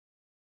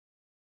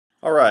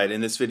Alright, in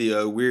this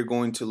video we're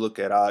going to look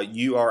at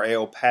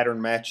URL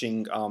pattern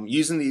matching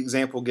using the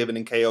example given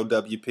in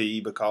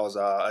KLWP because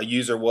a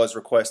user was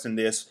requesting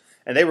this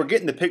and they were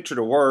getting the picture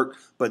to work,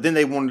 but then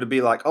they wanted to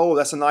be like, oh,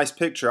 that's a nice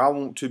picture, I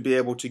want to be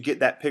able to get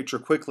that picture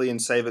quickly and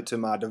save it to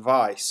my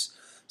device.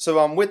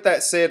 So with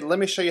that said, let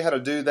me show you how to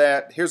do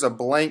that. Here's a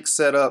blank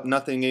setup,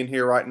 nothing in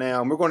here right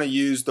now, and we're going to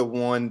use the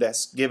one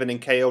that's given in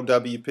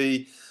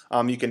KLWP.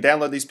 You can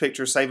download these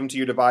pictures, save them to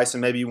your device,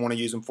 and maybe you want to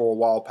use them for a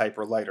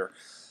wallpaper later.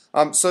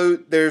 So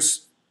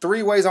there's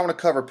three ways I want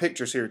to cover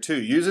pictures here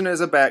too. Using it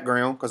as a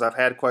background, because I've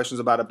had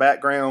questions about a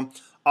background.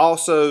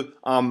 Also,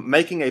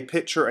 making a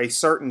picture a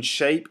certain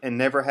shape and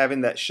never having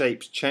that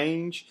shape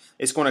change.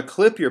 It's going to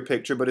clip your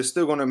picture, but it's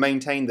still going to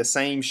maintain the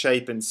same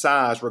shape and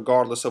size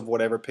regardless of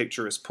whatever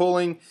picture is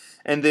pulling.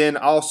 And then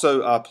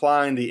also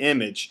applying the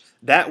image.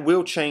 That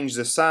will change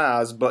the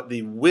size, but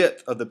the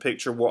width of the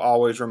picture will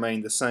always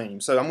remain the same.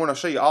 So I'm going to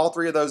show you all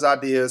three of those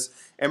ideas,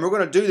 and we're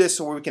going to do this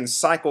so we can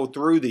cycle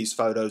through these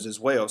photos as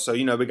well. So,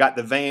 you know, we got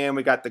the van,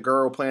 we got the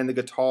girl playing the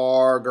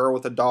guitar, girl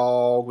with a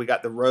dog, we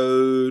got the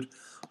road,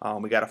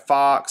 we got a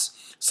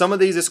fox. Some of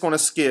these it's going to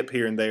skip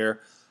here and there.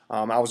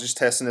 I was just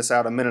testing this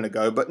out a minute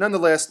ago, but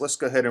nonetheless, let's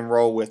go ahead and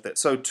roll with it.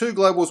 So two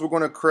globals we're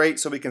going to create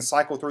so we can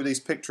cycle through these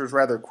pictures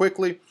rather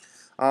quickly.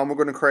 We're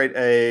going to create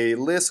a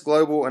list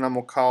global, and I'm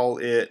going to call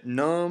it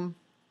num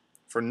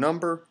for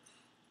number.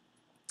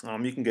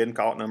 You can get and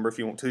call it number if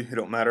you want to. It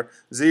don't matter.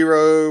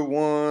 0,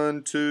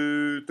 1,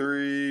 2,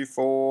 3,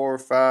 4,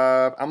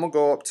 5. I'm going to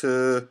go up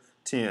to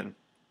 10.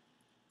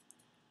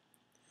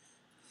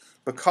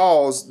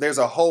 Because there's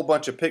a whole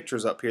bunch of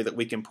pictures up here that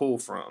we can pull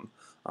from.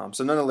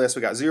 So nonetheless,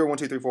 we got 0, 1,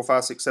 2, 3, 4,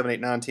 5, 6, 7,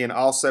 8, 9, 10,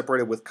 all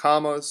separated with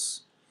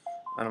commas.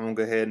 And I'm going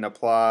to go ahead and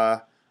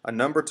apply a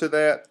number to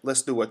that.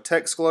 Let's do a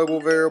text global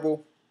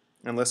variable.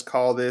 And let's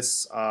call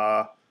this,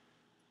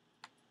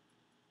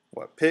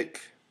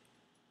 pick.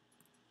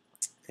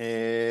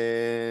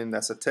 And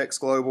that's a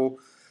text global.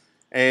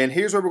 And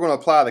here's where we're going to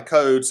apply the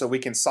code so we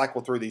can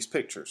cycle through these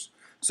pictures.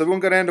 So we're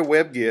going to go down to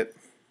WebGet.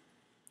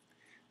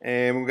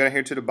 And we're going to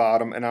here to the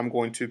bottom, and I'm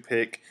going to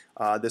pick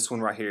this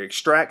one right here.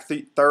 Extract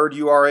the third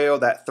URL.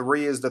 That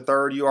 3 is the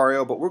third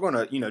URL, but we're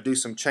going to do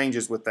some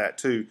changes with that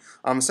too.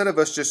 Instead of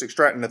us just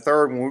extracting the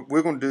third one,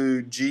 we're going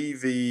to do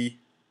GV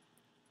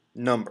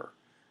number.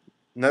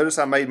 Notice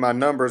I made my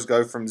numbers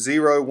go from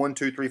 0, 1,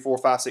 2, 3, 4,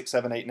 5, 6,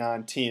 7, 8,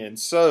 9, 10.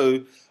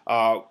 So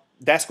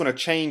that's going to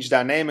change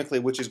dynamically,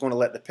 which is going to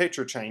let the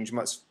picture change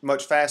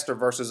much faster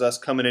versus us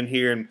coming in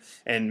here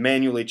and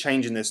manually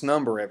changing this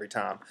number every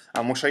time.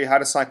 I'm going to show you how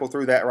to cycle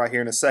through that right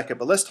here in a second.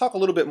 But let's talk a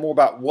little bit more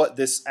about what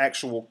this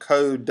actual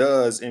code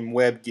does in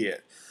WebGet.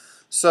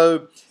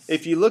 So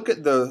if you look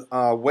at the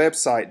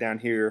website down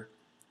here,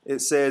 it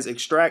says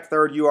extract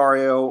third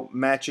URL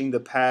matching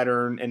the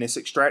pattern, and it's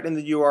extracting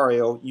the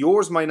URL.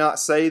 Yours may not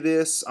say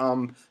this.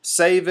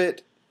 Save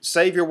it.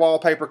 Save your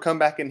wallpaper, come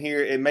back in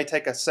here. It may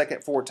take a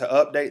second for it to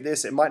update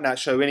this. It might not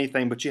show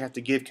anything, but you have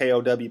to give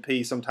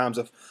KLWP sometimes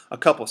a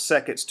couple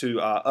seconds to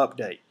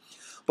update.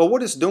 But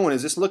what it's doing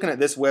is it's looking at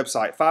this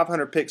website,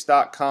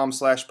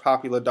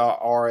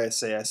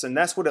 500pics.com/popular.rss, and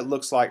that's what it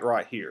looks like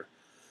right here.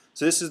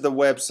 So this is the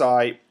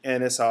website,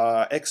 and it's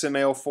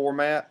XML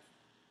format.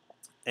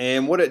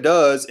 And what it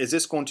does is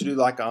it's going to do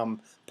like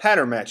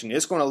pattern matching.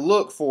 It's going to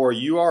look for a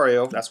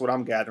URL, that's what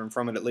I'm gathering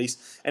from it at least,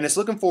 and it's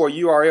looking for a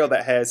URL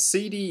that has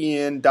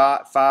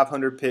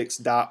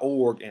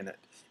cdn.500pics.org in it,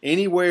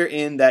 anywhere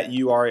in that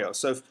URL.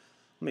 So let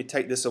me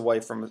take this away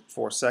from it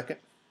for a second.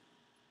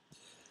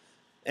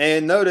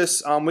 And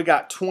notice we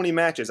got 20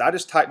 matches. I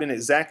just typed in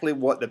exactly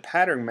what the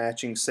pattern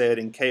matching said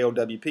in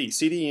KLWP,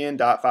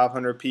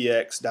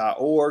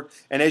 cdn.500px.org.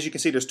 And as you can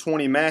see, there's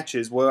 20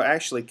 matches. Well,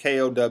 actually,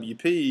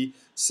 KLWP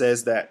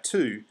says that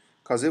too,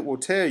 because it will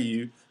tell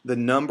you the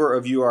number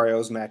of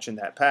URLs matching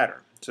that pattern.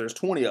 So there's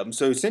 20 of them.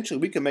 So essentially,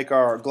 we can make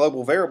our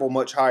global variable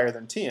much higher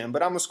than 10,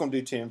 but I'm just going to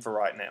do 10 for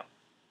right now.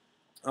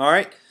 All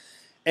right.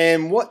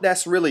 And what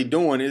that's really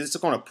doing is it's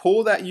going to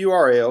pull that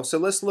URL. So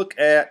let's look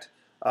at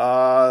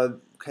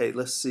okay,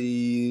 let's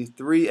see,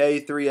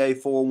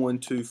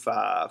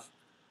 3A4125.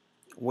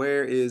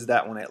 Where is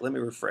that one at? Let me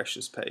refresh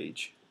this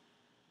page.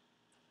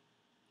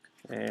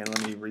 And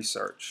let me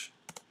research.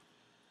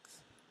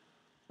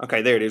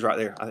 Okay, there it is right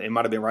there. It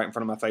might have been right in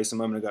front of my face a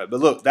moment ago. But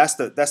look, that's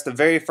the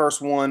very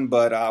first one,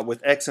 but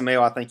with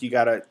XML, I think you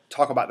got to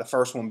talk about the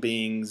first one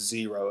being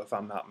 0, if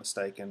I'm not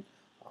mistaken.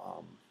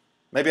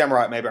 Maybe I'm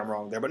right, maybe I'm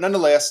wrong there. But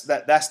nonetheless,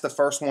 that's the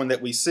first one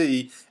that we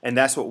see, and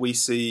that's what we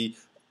see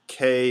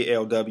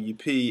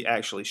KLWP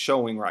actually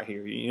showing right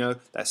here,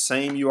 that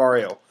same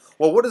URL.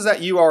 Well, what does that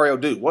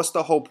URL do? What's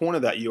the whole point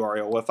of that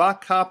URL? Well, if I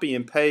copy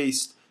and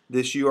paste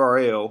this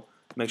URL,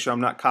 make sure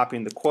I'm not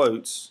copying the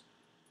quotes,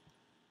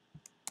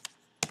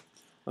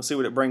 let's see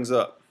what it brings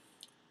up.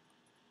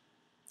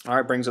 All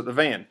right, it brings up the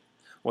van.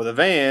 Well, the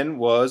van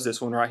was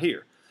this one right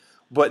here.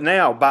 But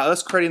now, by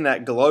us creating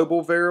that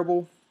global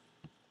variable,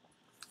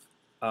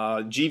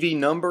 GV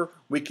number,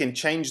 we can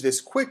change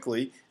this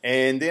quickly,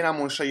 and then I'm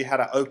going to show you how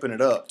to open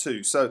it up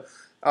too. So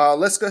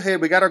let's go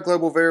ahead. We got our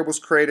global variables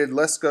created.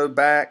 Let's go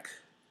back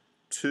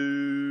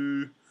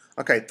to,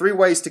 okay, 3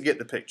 ways to get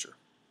the picture.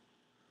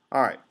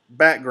 All right,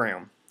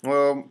 background.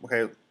 Well,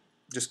 okay,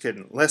 just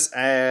kidding. Let's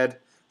add,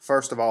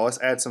 first of all,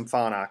 let's add some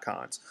font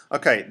icons.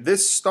 Okay,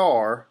 this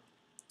star,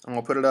 I'm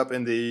going to put it up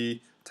in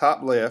the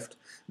top left.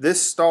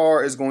 This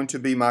star is going to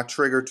be my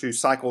trigger to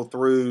cycle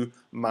through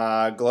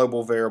my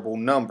global variable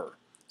number.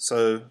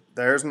 So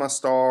there's my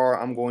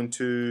star. I'm going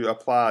to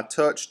apply a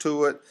touch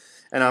to it.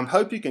 And I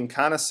hope you can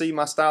kind of see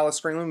my stylus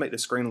screen. Let me make the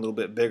screen a little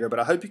bit bigger, but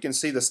I hope you can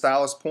see the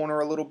stylus pointer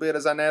a little bit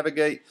as I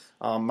navigate.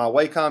 My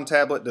Wacom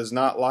tablet does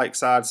not like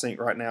side sync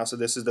right now, so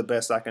this is the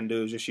best I can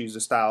do, is just use the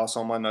stylus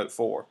on my Note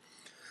 4.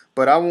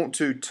 But I want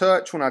to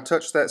touch, when I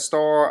touch that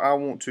star, I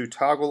want to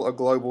toggle a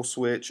global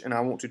switch, and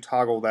I want to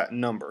toggle that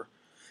number.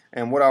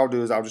 And what I'll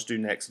do is I'll just do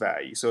next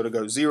value. So it'll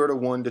go 0 to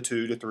 1 to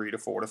 2 to 3 to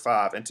 4 to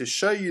 5. And to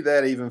show you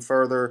that even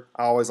further,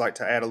 I always like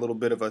to add a little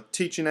bit of a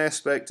teaching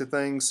aspect to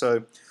things.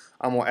 So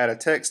I'm going to add a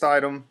text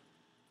item,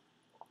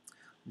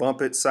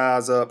 bump its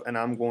size up, and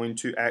I'm going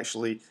to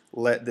actually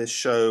let this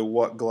show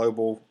what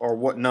global or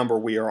what number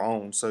we are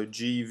on. So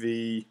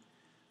GV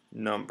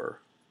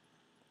number.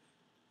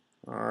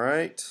 All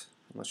right,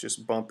 let's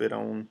just bump it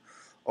on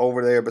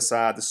over there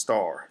beside the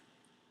star.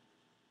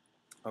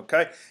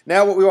 Okay,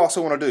 now what we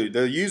also want to do,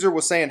 the user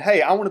was saying,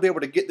 hey, I want to be able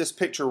to get this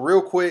picture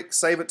real quick,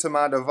 save it to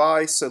my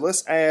device. So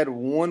let's add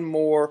one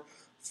more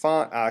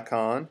font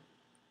icon.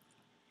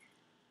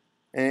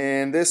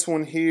 And this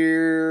one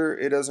here,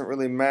 it doesn't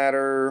really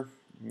matter.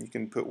 You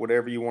can put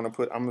whatever you want to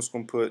put. I'm just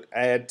going to put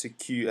add to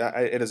queue.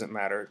 It doesn't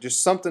matter.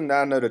 Just something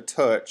that I know to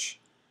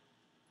touch.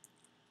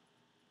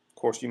 Of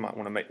course, you might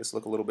want to make this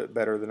look a little bit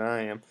better than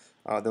I am,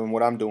 than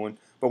what I'm doing.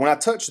 But when I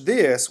touch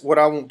this, what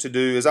I want to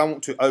do is I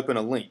want to open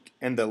a link.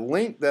 And the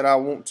link that I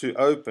want to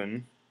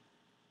open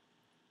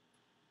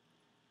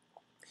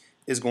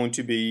is going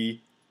to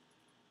be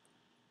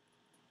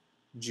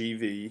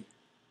GV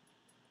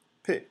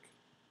pick,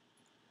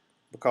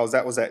 because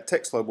that was that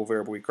text global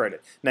variable we created.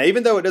 Now,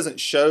 even though it doesn't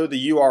show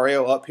the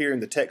URL up here in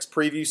the text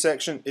preview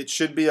section, it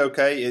should be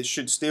okay. It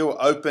should still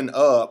open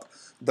up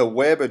the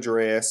web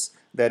address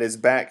that is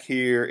back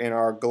here in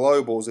our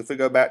globals. If we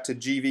go back to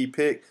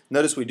GVPic,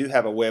 notice we do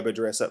have a web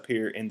address up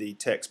here in the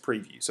text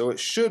preview. So it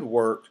should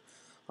work,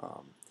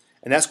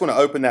 and that's going to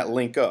open that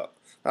link up.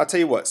 I'll tell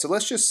you what, so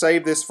let's just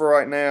save this for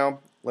right now.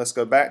 Let's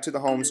go back to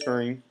the home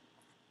screen,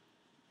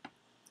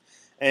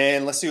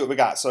 and let's see what we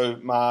got. So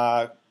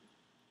my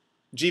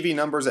GV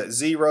number's at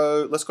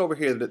 0. Let's go over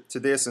here to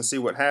this and see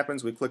what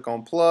happens. We click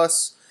on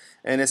plus,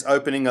 and it's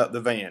opening up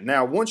the van.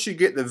 Now, once you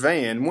get the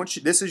van,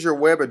 this is your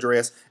web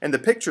address, and the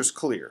picture's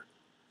clear.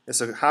 It's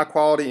a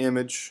high-quality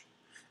image,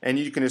 and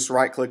you can just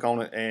right-click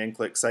on it and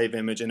click Save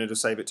Image, and it'll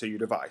save it to your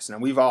device. Now,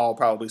 we've all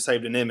probably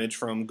saved an image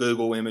from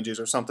Google Images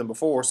or something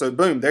before, so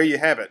boom, there you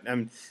have it.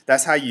 And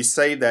that's how you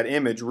save that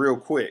image real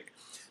quick.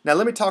 Now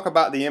let me talk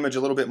about the image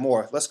a little bit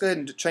more. Let's go ahead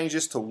and change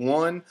this to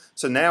 1.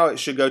 So now it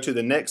should go to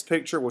the next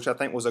picture, which I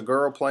think was a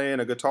girl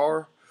playing a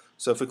guitar.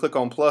 So if we click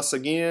on plus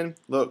again,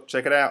 look,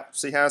 check it out.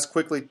 See how it's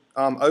quickly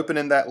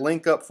opening that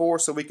link up for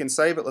us so we can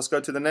save it. Let's go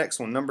to the next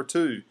one, number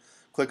 2.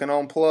 Clicking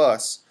on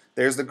plus.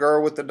 There's the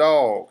girl with the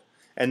dog.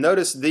 And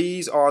notice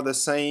these are the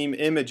same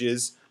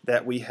images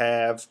that we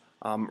have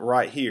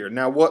right here.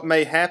 Now what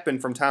may happen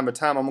from time to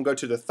time, I'm going to go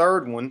to the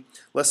third one.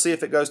 Let's see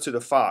if it goes to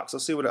the fox.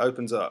 Let's see what it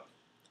opens up.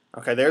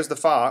 Okay, there's the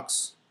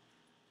fox.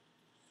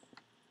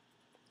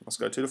 Let's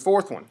go to the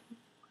fourth one.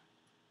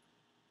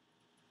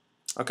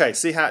 Okay,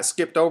 see how it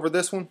skipped over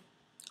this one?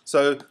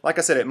 So, like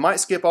I said, it might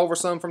skip over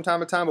some from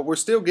time to time, but we're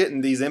still getting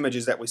these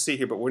images that we see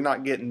here, but we're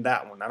not getting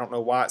that one. I don't know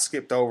why it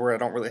skipped over. I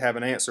don't really have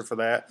an answer for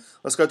that.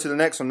 Let's go to the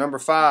next one, number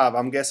 5.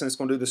 I'm guessing it's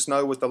going to do the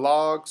snow with the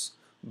logs.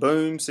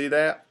 Boom, see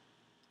that?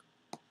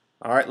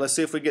 All right, let's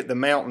see if we get the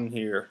mountain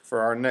here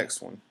for our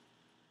next one.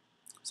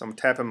 So I'm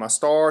tapping my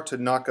star to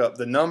knock up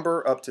the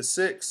number up to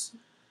 6.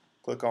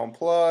 Click on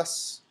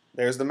plus.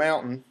 There's the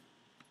mountain.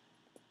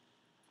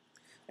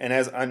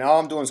 And all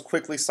I'm doing is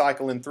quickly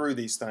cycling through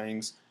these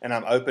things, and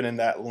I'm opening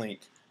that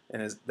link.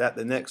 And is that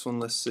the next one?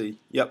 Let's see.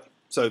 Yep.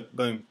 So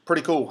boom.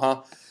 Pretty cool,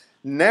 huh?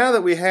 Now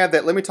that we have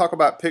that, let me talk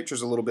about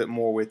pictures a little bit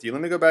more with you.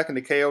 Let me go back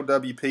into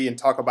KLWP and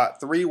talk about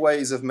 3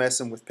 ways of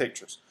messing with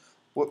pictures.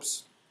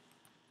 Whoops.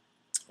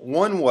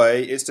 One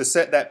way is to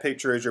set that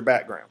picture as your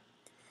background.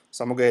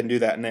 So I'm going to go ahead and do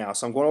that now.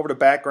 So I'm going over to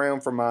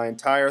background for my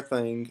entire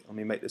thing. Let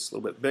me make this a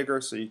little bit bigger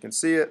so you can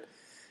see it.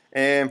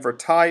 And for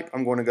type,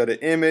 I'm going to go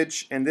to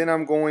image, and then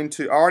I'm going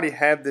to, I already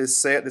have this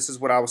set. This is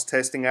what I was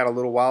testing out a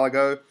little while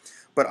ago.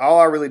 But all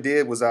I really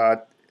did was,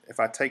 if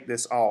I take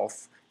this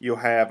off, you'll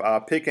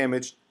have pick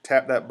image,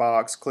 tap that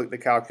box, click the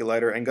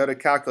calculator, and go to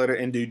calculator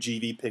and do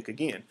GV pick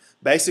again.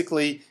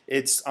 Basically,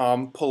 it's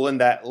pulling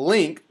that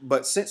link,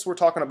 but since we're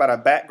talking about a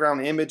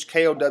background image,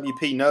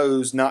 KLWP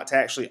knows not to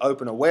actually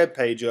open a web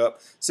page up.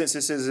 Since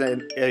this is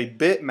a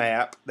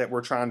bitmap that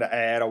we're trying to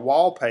add, a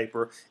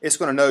wallpaper, it's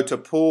going to know to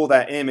pull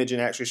that image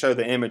and actually show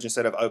the image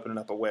instead of opening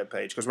up a web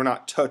page, because we're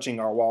not touching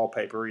our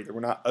wallpaper either.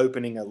 We're not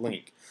opening a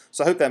link.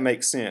 So I hope that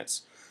makes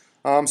sense.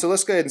 So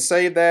let's go ahead and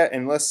save that,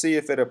 and let's see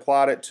if it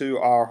applied it to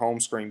our home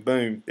screen.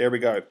 Boom, there we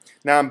go.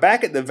 Now I'm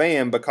back at the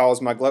VM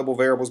because my global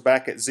variable is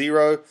back at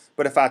 0,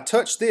 but if I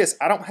touch this,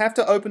 I don't have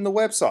to open the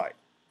website.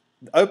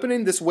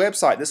 Opening this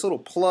website, this little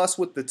plus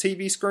with the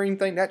TV screen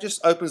thing, that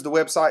just opens the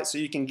website so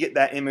you can get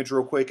that image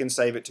real quick and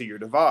save it to your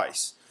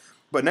device.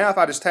 But now if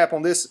I just tap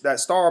on this, that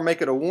star,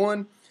 make it a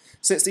 1,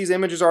 since these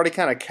images are already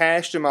kind of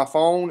cached in my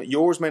phone,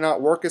 yours may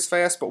not work as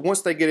fast, but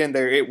once they get in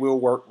there, it will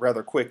work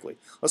rather quickly.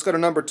 Let's go to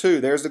number 2.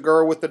 There's the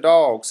girl with the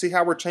dog. See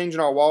how we're changing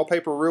our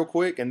wallpaper real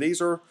quick? And these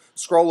are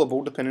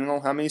scrollable depending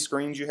on how many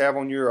screens you have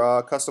on your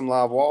Kustom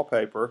Live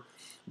wallpaper.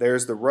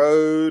 There's the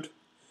road.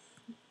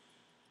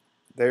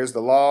 There's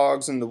the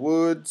logs in the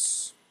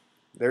woods.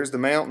 There's the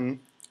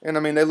mountain. And I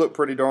mean, they look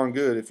pretty darn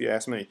good if you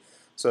ask me.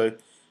 So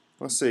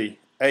let's see.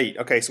 8.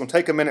 Okay, so it's going to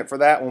take a minute for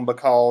that one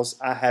because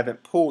I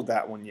haven't pulled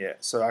that one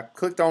yet. So I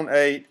clicked on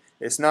 8.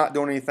 It's not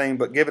doing anything,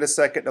 but give it a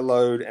second to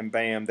load, and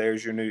bam,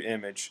 there's your new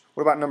image.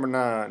 What about number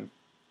 9?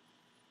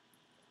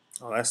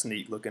 Oh, that's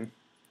neat looking.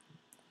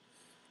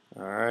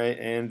 All right,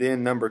 and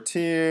then number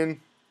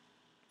 10.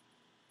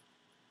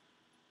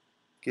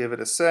 Give it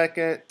a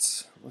second.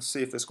 Let's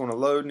see if it's going to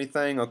load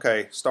anything.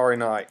 Okay, Starry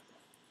Night.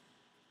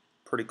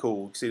 Pretty cool.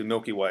 You can see the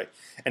Milky Way.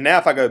 And now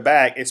if I go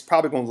back, it's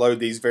probably going to load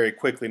these very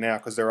quickly now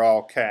because they're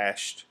all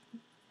cached.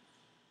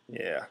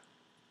 Yeah.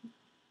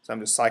 So I'm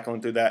just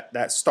cycling through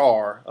that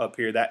star up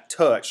here, that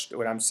touched,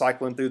 when I'm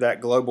cycling through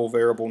that global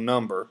variable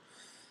number.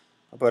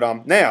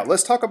 But now,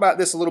 let's talk about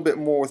this a little bit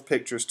more with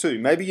pictures too.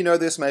 Maybe you know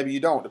this, maybe you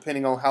don't,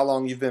 depending on how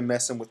long you've been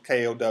messing with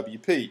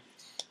KLWP.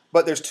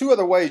 But there's 2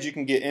 other ways you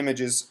can get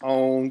images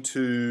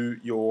onto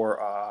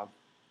your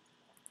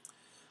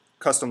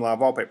Kustom Live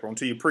wallpaper,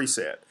 onto your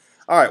preset.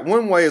 Alright,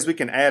 one way is we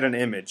can add an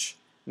image.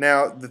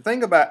 Now, the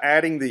thing about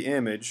adding the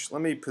image,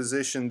 let me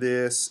position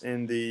this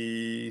in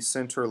the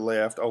center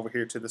left over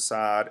here to the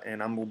side,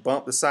 and I'm going to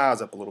bump the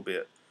size up a little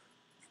bit.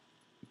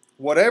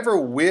 Whatever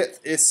width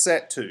is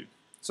set to,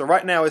 so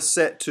right now it's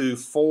set to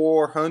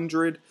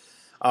 400,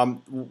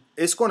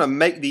 it's going to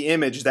make the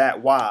image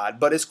that wide,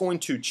 but it's going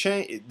to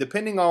change,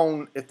 depending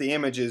on if the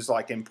image is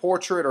like in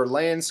portrait or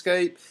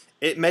landscape,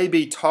 it may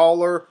be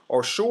taller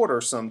or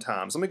shorter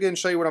sometimes. Let me go ahead and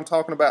show you what I'm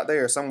talking about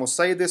there. So I'm going to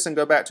save this and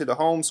go back to the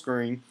home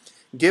screen.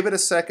 Give it a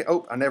second.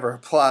 Oh, I never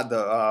applied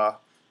the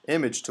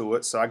image to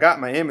it. So I got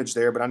my image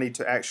there, but I need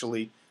to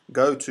actually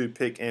go to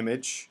Pick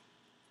Image,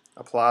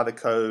 apply the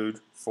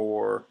code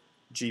for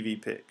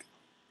GVPick.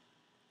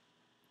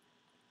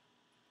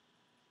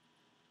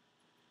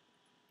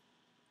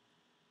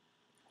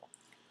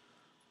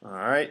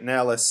 Alright,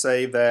 now let's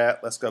save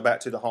that. Let's go back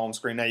to the home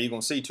screen. Now you're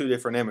going to see 2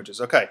 different images.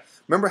 Okay,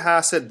 remember how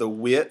I said the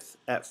width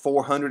at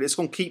 400? It's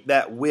going to keep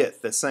that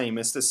width the same.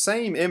 It's the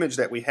same image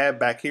that we have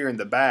back here in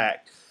the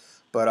back,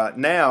 but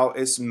now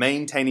it's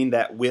maintaining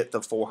that width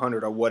of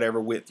 400 or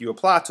whatever width you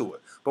apply to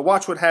it. But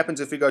watch what happens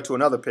if you go to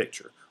another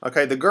picture.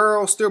 Okay, the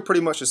girl's still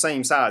pretty much the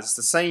same size. It's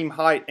the same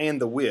height and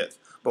the width.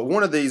 But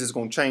one of these is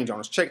going to change on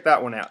us. Check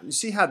that one out. You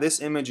see how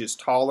this image is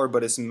taller,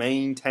 but it's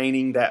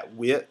maintaining that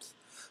width?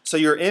 So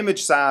your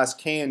image size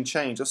can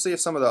change. Let's see if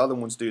some of the other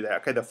ones do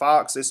that. Okay, the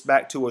fox is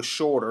back to a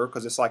shorter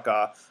because it's like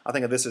I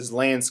think of this as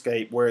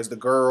landscape, whereas the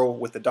girl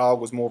with the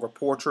dog was more of a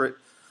portrait.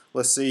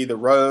 Let's see, the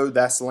road,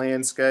 that's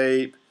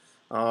landscape.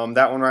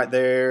 That one right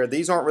there.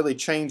 These aren't really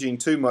changing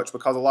too much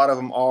because a lot of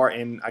them are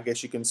in, I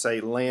guess you can say,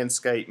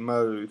 landscape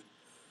mode.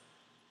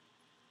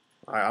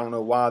 I don't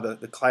know why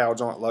the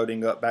clouds aren't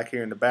loading up back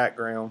here in the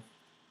background,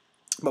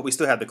 but we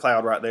still have the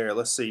cloud right there.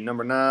 Let's see,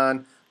 number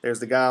 9, there's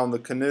the guy on the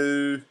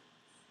canoe.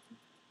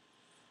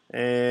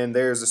 And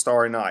there's the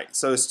Starry Night.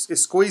 So it's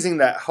squeezing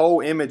that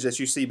whole image that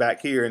you see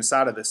back here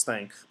inside of this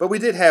thing. But we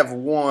did have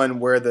one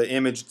where the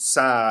image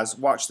size,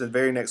 watch the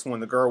very next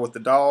one, the girl with the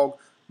dog,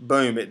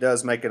 boom, it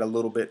does make it a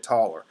little bit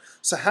taller.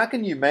 So how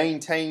can you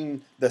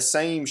maintain the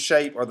same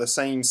shape or the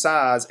same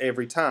size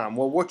every time?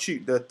 Well,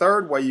 the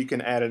third way you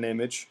can add an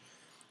image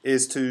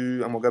is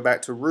I'm going to go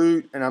back to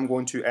root, and I'm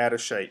going to add a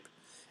shape.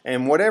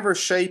 And whatever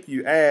shape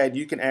you add,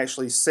 you can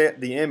actually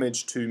set the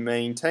image to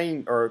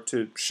maintain or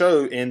to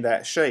show in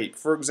that shape.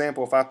 For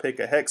example, if I pick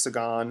a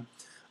hexagon,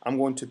 I'm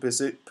going to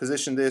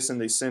position this in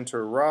the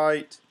center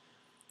right,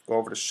 go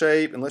over to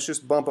shape, and let's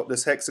just bump up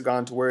this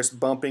hexagon to where it's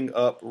bumping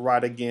up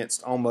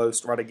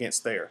almost right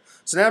against there.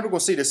 So now we're going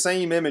to see the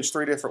same image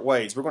 3 different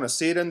ways. We're going to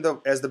see it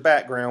as the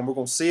background, we're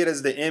going to see it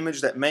as the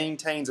image that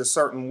maintains a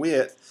certain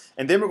width,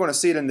 and then we're going to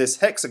see it in this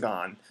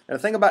hexagon. And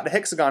the thing about the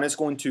hexagon, it's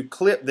going to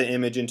clip the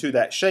image into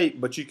that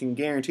shape, but you can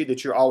guarantee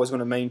that you're always going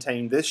to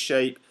maintain this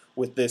shape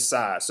with this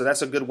size. So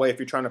that's a good way if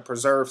you're trying to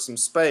preserve some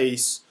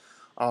space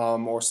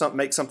or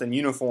make something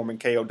uniform in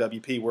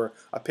KLWP where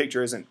a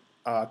picture isn't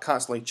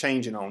constantly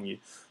changing on you.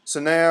 So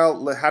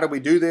now, how do we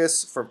do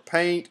this for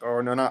paint?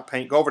 Or no, not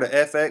paint. Go over to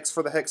FX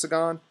for the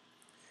hexagon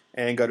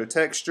and go to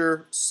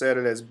texture, set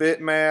it as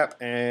bitmap,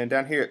 and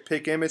down here at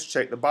pick image,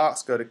 check the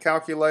box, go to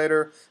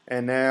calculator,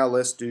 and now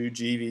let's do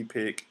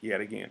GVPick yet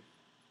again.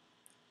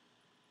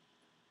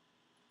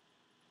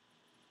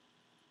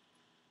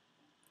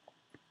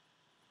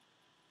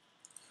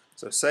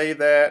 So save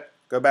that,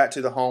 go back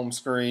to the home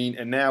screen,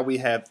 and now we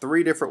have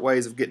 3 different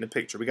ways of getting a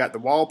picture. We got the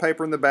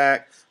wallpaper in the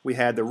back, we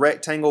had the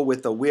rectangle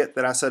with the width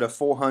that I said of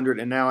 400,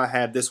 and now I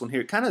have this one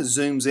here. It kind of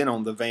zooms in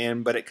on the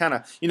van, but it kind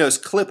of, you know, it's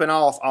clipping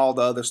off all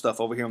the other stuff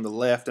over here on the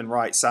left and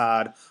right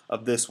side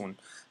of this one.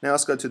 Now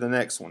let's go to the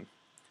next one.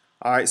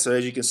 Alright, so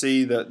as you can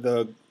see,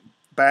 the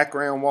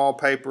background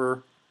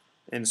wallpaper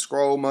in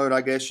scroll mode,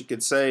 I guess you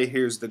could say.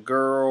 Here's the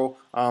girl,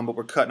 but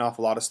we're cutting off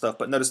a lot of stuff.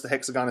 But notice the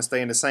hexagon is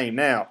staying the same.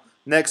 Now,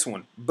 next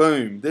one,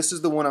 boom. This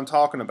is the one I'm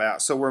talking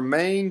about. So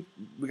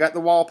we got the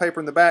wallpaper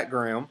in the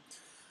background.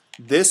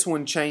 This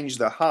one changed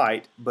the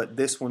height, but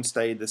this one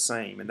stayed the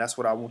same, and that's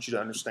what I want you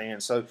to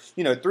understand. So,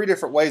 you know, 3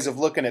 different ways of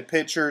looking at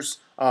pictures,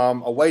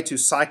 a way to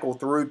cycle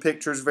through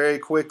pictures very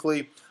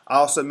quickly. I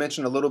also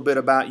mentioned a little bit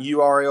about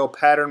URL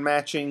pattern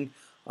matching.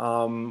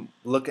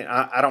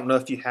 I don't know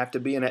if you have to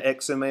be in an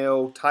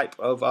XML type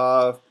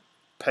of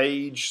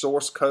page,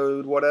 source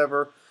code,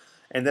 whatever.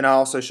 And then I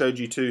also showed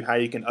you too how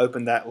you can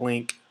open that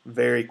link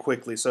very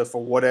quickly. So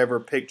for whatever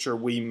picture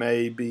we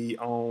may be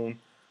on,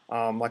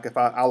 like if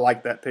I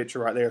like that picture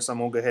right there, so I'm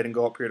going to go ahead and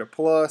go up here to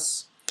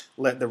plus,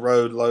 let the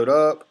road load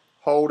up,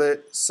 hold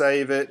it,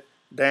 save it,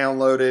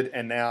 download it,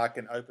 and now I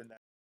can open that.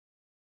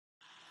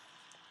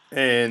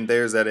 And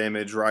there's that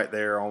image right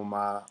there on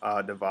my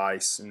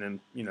device, and then,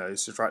 you know,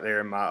 it's just right there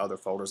in my other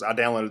folders. I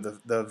downloaded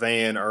the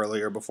van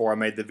earlier before I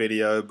made the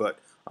video, but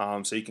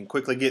so you can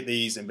quickly get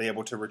these and be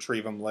able to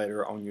retrieve them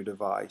later on your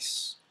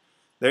device.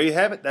 There you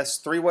have it. That's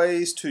 3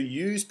 ways to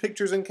use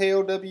pictures in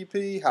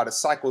KLWP, how to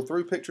cycle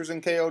through pictures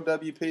in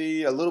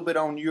KLWP, a little bit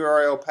on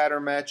URL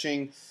pattern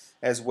matching,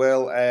 as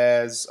well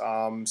as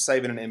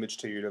saving an image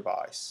to your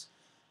device.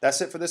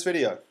 That's it for this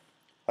video.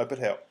 Hope it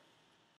helped.